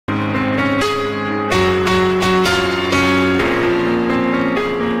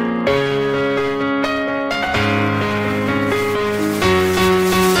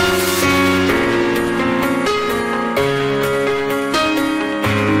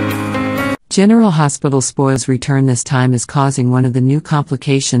General Hospital spoils return this time is causing one of the new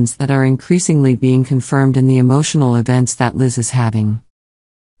complications that are increasingly being confirmed in the emotional events that Liz is having.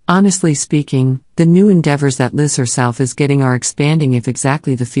 Honestly speaking, the new endeavors that Liz herself is getting are expanding if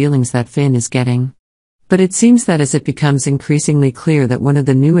exactly the feelings that Finn is getting. But it seems that as it becomes increasingly clear that one of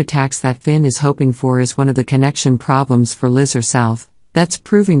the new attacks that Finn is hoping for is one of the connection problems for Liz herself, that's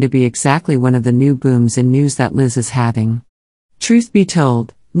proving to be exactly one of the new booms in news that Liz is having. Truth be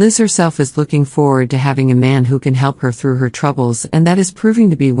told, Liz herself is looking forward to having a man who can help her through her troubles, and that is proving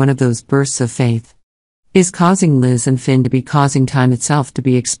to be one of those bursts of faith. Is causing Liz and Finn to be causing time itself to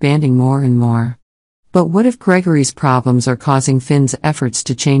be expanding more and more. But what if Gregory's problems are causing Finn's efforts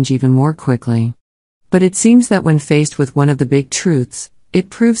to change even more quickly? But it seems that when faced with one of the big truths, it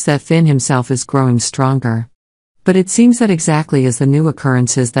proves that Finn himself is growing stronger. But it seems that exactly as the new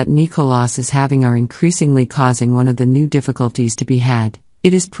occurrences that Nikolas is having are increasingly causing one of the new difficulties to be had,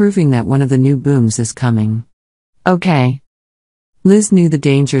 it is proving that one of the new booms is coming. Okay. Liz knew the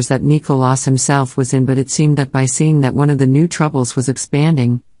dangers that Nikolas himself was in, but it seemed that by seeing that one of the new troubles was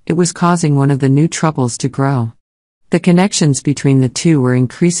expanding, it was causing one of the new troubles to grow. The connections between the two were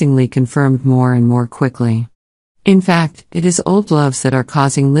increasingly confirmed more and more quickly. In fact, it is old loves that are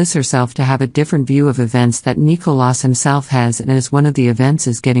causing Liz herself to have a different view of events that Nikolas himself has, and as one of the events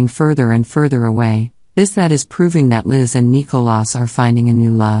is getting further and further away, that is proving that Liz and Nikolas are finding a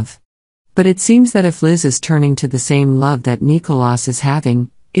new love. But it seems that if Liz is turning to the same love that Nikolas is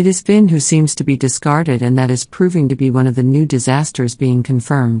having, it is Finn who seems to be discarded, and that is proving to be one of the new disasters being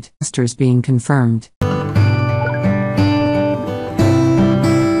confirmed.